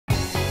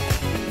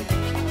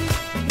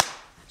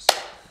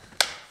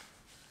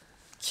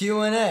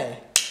Q&A.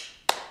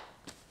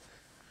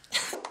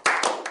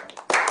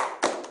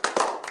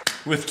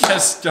 With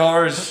guest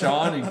stars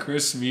Sean and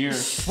Chris Meir.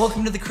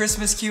 Welcome to the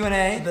Christmas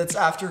Q&A that's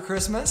after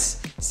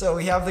Christmas. So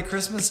we have the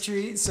Christmas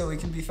tree so we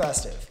can be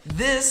festive.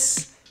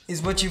 This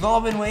is what you've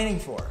all been waiting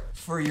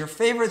for your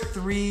favorite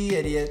 3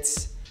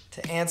 idiots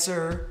to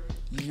answer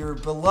your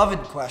beloved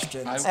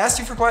questions. I asked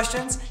you for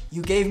questions,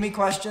 you gave me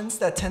questions.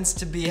 That tends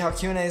to be how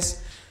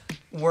Q&As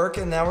work,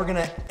 and now we're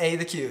gonna A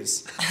the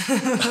Q's.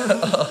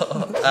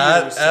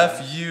 At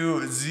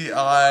F-U-Z-I-O-N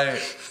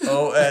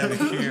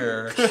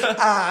here.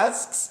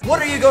 Asks,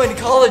 what are you going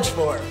to college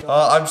for?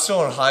 I'm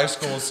still in high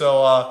school,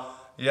 so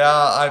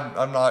yeah,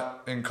 I'm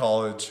not in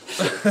college.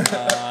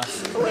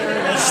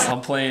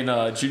 I'm playing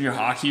junior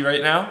hockey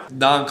right now.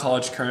 Not in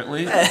college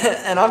currently.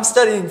 And I'm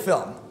studying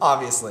film,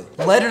 obviously.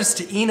 Letters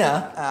to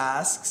Ina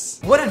asks,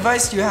 what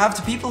advice do you have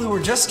to people who are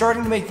just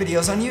starting to make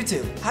videos on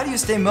YouTube? How do you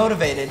stay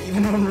motivated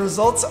even when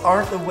results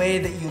aren't the way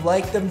that you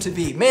like them to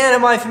be? Man,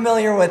 am I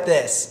familiar with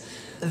this.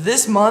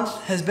 This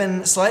month has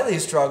been slightly a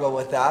struggle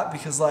with that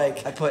because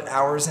like I put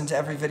hours into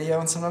every video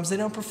and sometimes they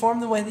don't perform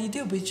the way that you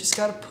do, but you just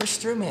gotta push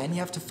through, man.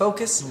 You have to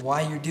focus on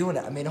why you're doing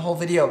it. I made a whole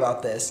video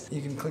about this.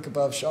 You can click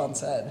above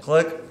Sean's head.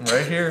 Click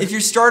right here. If you're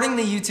starting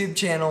the YouTube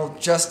channel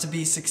just to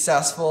be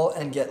successful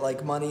and get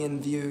like money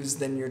and views,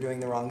 then you're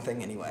doing the wrong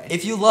thing anyway.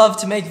 If you love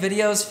to make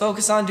videos,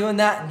 focus on doing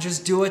that and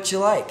just do what you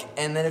like.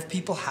 And then if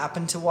people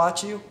happen to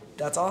watch you,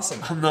 that's awesome.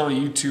 I'm not a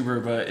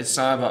YouTuber, but it's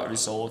not about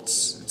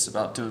results. It's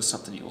about doing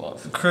something you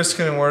love. Chris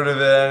couldn't word it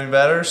any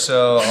better,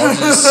 so I'll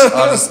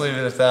just leave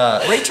it at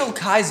that. Rachel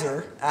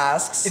Kaiser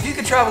asks, if you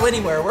could travel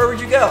anywhere, where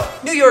would you go?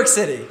 New York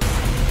City.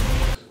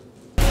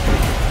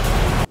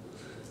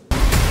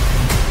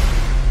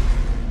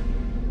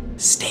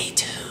 Stay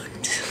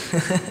tuned.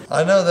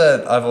 I know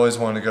that I've always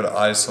wanted to go to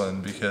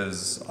Iceland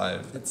because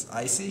It's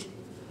icy?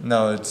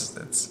 No,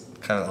 it's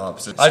kind of the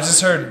opposite. I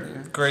just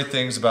heard great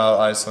things about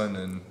Iceland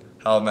and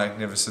how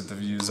magnificent the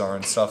views are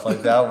and stuff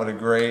like that. What a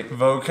great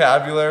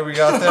vocabulary we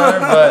got there.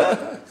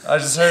 But I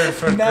just heard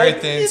from great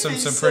things from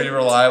some pretty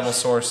reliable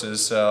sources.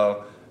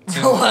 So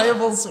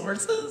reliable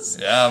sources?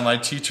 Yeah, my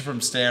teacher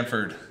from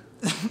Stanford.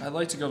 I'd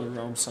like to go to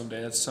Rome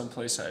someday. That's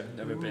someplace I've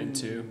never been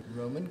to.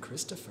 Roman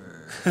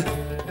Christopher.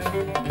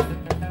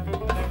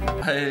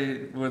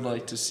 I would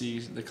like to see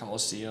the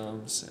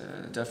Colosseums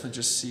and definitely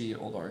just see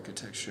old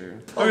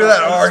architecture. Look at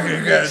that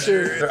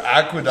architecture. Their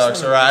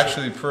aqueducts are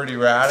actually pretty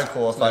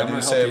radical, if I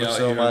do say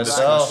so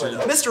myself.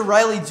 Mr.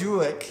 Riley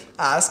Jewick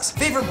asks,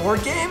 favorite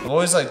board game? I've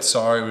always liked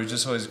Sorry. We've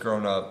just always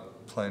grown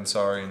up playing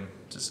Sorry and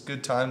just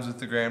good times with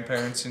the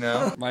grandparents, you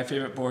know? My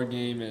favorite board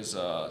game is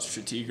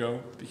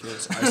Stratego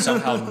because I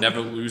somehow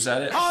never lose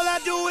at it. All I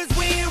do is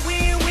win,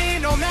 win,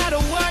 win, no matter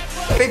what.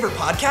 Favorite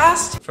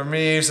podcast? For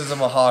me, since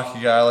I'm a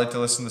hockey guy, I like to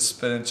listen to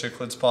Spin and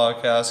Chicklets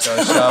podcast.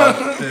 Gotta shout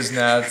out Biz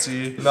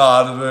Nazi.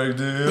 Not a big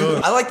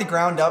deal. I like The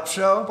Ground Up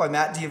Show by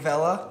Matt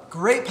Diavella.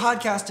 Great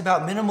podcast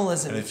about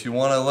minimalism. And if you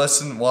want to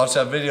watch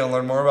that video and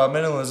learn more about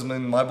minimalism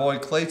and my boy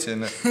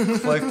Clayton,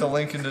 click the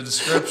link in the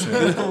description.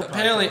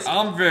 Apparently,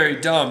 I'm very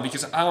dumb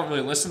because I don't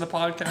really listen to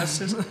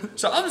podcasts.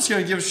 So I'm just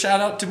going to give a shout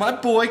out to my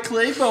boy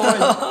Clay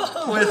Bowen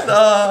with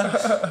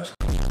The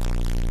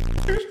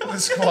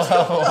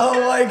squabble.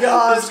 Oh my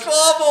gosh. The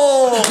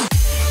squabble!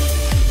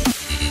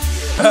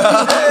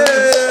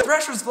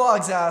 Threshers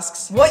Vlogs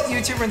asks, what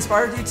YouTuber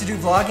inspired you to do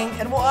vlogging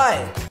and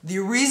why? The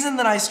reason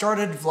that I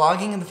started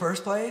vlogging in the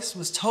first place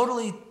was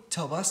totally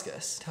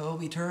Tobuscus.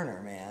 Toby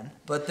Turner, man.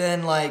 But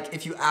then, like,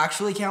 if you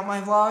actually count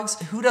my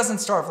vlogs, who doesn't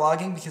start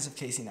vlogging because of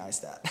Casey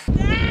Neistat?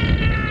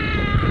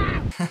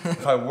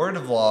 If I were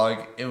to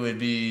vlog, it would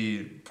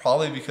be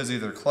probably because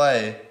either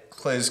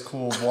Clay's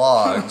cool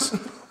vlogs,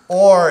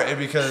 or it'd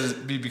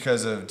be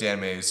because of Dan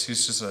Mays.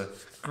 He's just a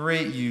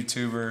great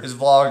YouTuber. His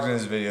vlogs and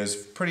his videos,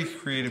 pretty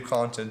creative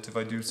content if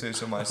I do say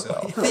so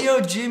myself. Theo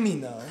Jimmy,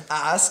 though,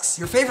 asks,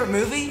 your favorite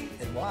movie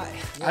and why?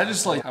 I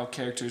just like how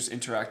characters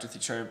interact with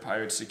each other in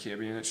Pirates of the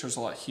Caribbean. It shows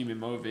a lot of human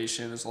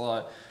motivation. There's a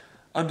lot of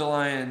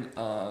underlying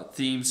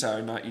themes that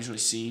are not usually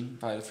seen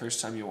by the first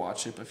time you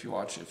watch it, but if you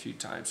watch it a few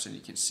times, then you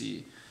can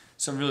see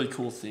some really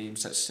cool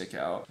themes that stick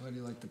out. Why do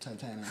you like the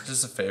Titanic?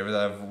 Just a favorite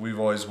that we've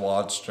always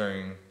watched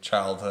during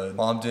childhood.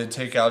 Mom did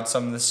take out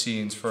some of the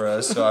scenes for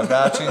us, so I've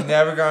actually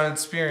never gotten to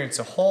experience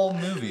a whole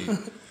movie.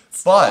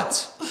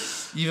 But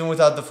even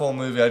without the full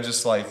movie, I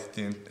just like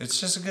it's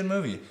just a good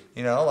movie.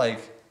 You know, like,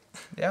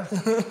 yeah.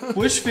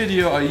 Which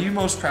video are you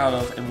most proud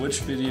of and which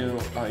video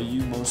are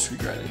you most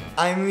regretting?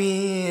 I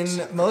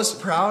mean,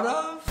 most proud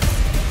of?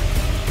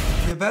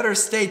 You better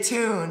stay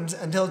tuned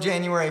until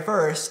January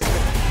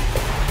 1st.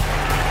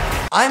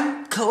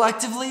 I'm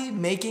collectively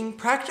making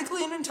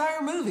practically an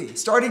entire movie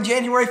starting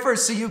January 1st,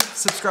 so you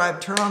subscribe,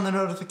 turn on the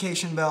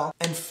notification bell,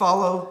 and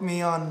follow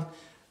me on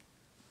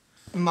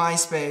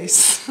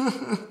MySpace.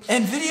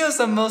 And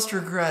videos I'm most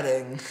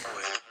regretting.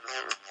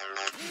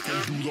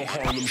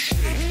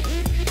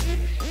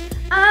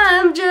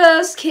 I'm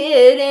just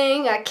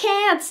kidding, I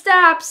can't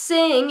stop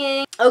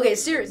singing. Okay,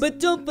 seriously. But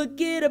don't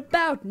forget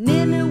about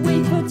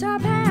Nineveh for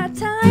top hat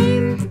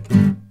time.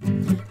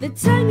 The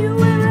time you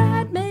wear a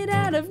hat made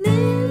out of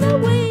Nineveh.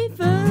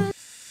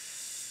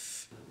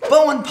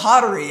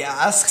 Pottery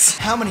asks,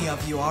 how many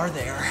of you are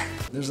there?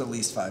 There's at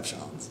least 5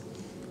 Seans.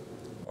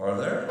 Are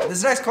there?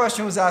 This next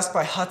question was asked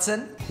by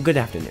Hudson. Good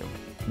afternoon.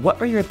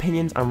 What are your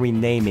opinions on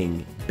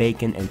renaming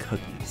bacon and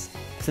cookies?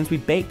 Since we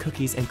bake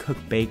cookies and cook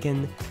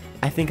bacon,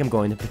 I think I'm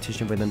going to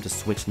petition for them to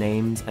switch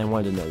names, and I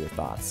wanted to know your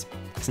thoughts.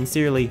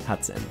 Sincerely,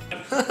 Hudson.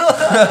 Not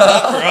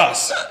for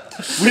us.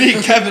 We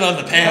need Kevin on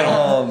the panel.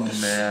 Oh,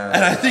 man.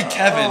 And I think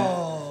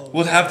Kevin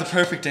would have the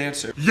perfect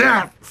answer.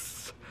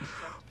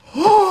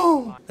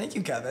 Thank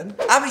you, Kevin.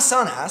 Abby's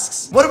son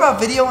asks, what about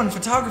video and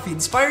photography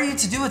inspire you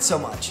to do it so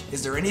much?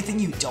 Is there anything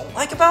you don't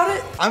like about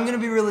it? I'm gonna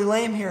be really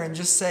lame here and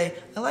just say,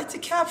 I like to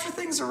capture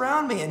things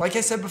around me. And like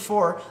I said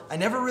before, I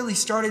never really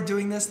started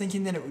doing this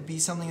thinking that it would be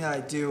something that I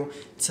do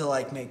to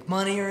like make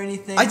money or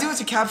anything. I do it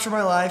to capture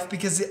my life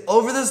because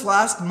over this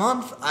last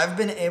month, I've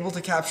been able to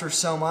capture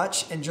so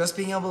much, and just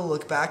being able to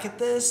look back at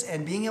this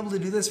and being able to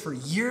do this for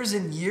years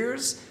and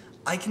years,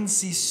 I can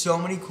see so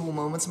many cool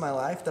moments in my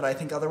life that I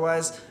think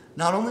otherwise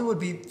not only would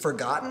be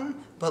forgotten,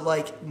 but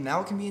like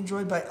now it can be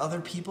enjoyed by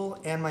other people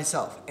and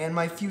myself and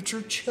my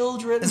future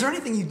children. Is there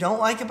anything you don't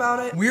like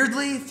about it?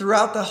 Weirdly,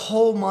 throughout the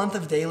whole month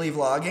of daily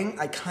vlogging,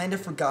 I kind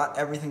of forgot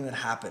everything that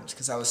happened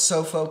because I was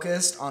so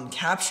focused on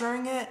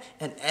capturing it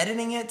and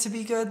editing it to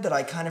be good that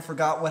I kind of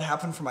forgot what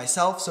happened for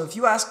myself. So if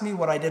you ask me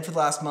what I did for the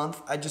last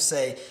month, I'd just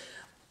say,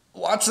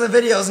 watch the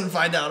videos and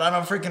find out. I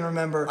don't freaking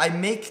remember. I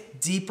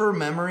make deeper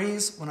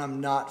memories when I'm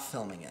not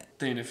filming it.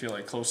 Thing to feel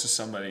like close to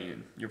somebody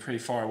and you're pretty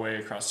far away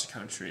across the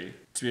country,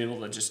 to be able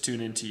to just tune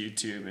into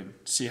YouTube and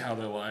see how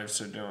their lives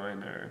are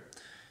doing, or,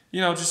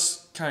 you know,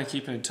 just kind of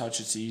keeping in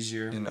touch. It's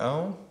easier. You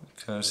know,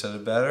 could have said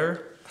it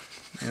better.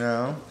 You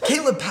know.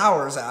 Caleb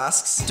Powers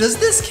asks, does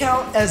this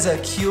count as a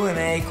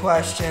Q&A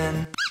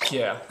question?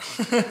 Yeah.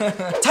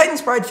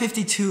 Titans Pride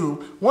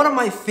 52, one of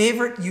my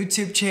favorite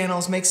YouTube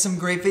channels, makes some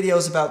great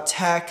videos about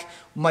tech.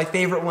 My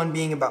favorite one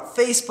being about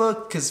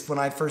Facebook, because when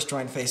I first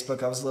joined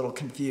Facebook, I was a little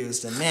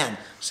confused, and man,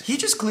 he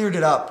just cleared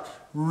it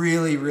up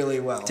really, really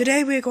well.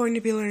 Today we're going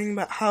to be learning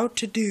about how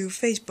to do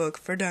Facebook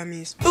for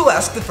Dummies. Who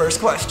asked the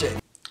first question?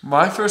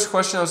 My first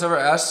question that was ever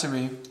asked to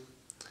me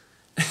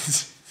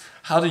is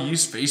how to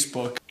use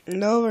Facebook.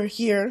 And over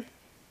here,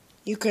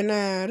 you can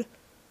add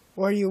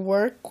where you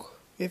work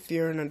if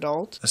you're an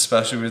adult.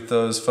 Especially with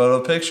those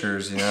photo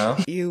pictures, you know?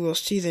 You will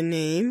see the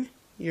name,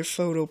 your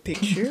photo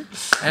picture.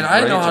 And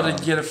I know how Great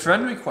to get a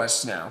friend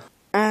request now.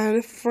 Add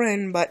a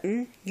friend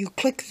button. You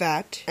click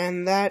that,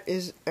 and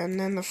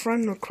then the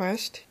friend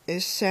request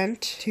is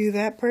sent to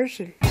that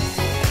person.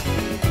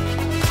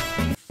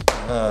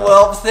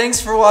 Well, thanks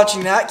for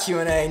watching that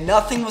Q&A.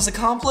 Nothing was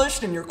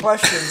accomplished and your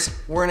questions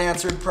weren't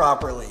answered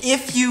properly.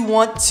 If you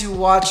want to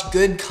watch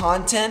good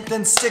content,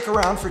 then stick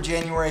around for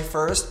January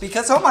 1st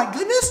because, oh my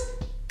goodness,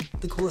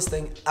 the coolest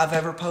thing I've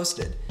ever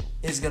posted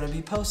is gonna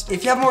be posted.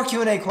 If you have more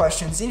Q&A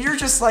questions and you're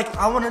just like,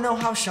 I wanna know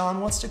how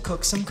Sean wants to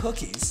cook some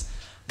cookies,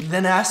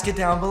 then ask it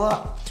down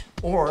below.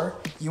 Or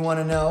you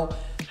wanna know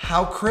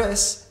how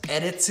Chris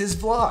edits his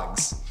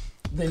vlogs,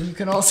 then you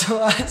can also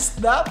ask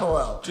that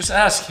below. Just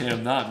ask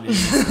him, not me.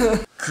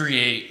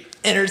 Create.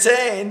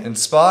 Entertain.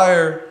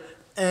 Inspire.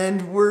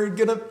 And we're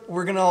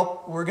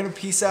gonna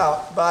peace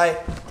out. Bye.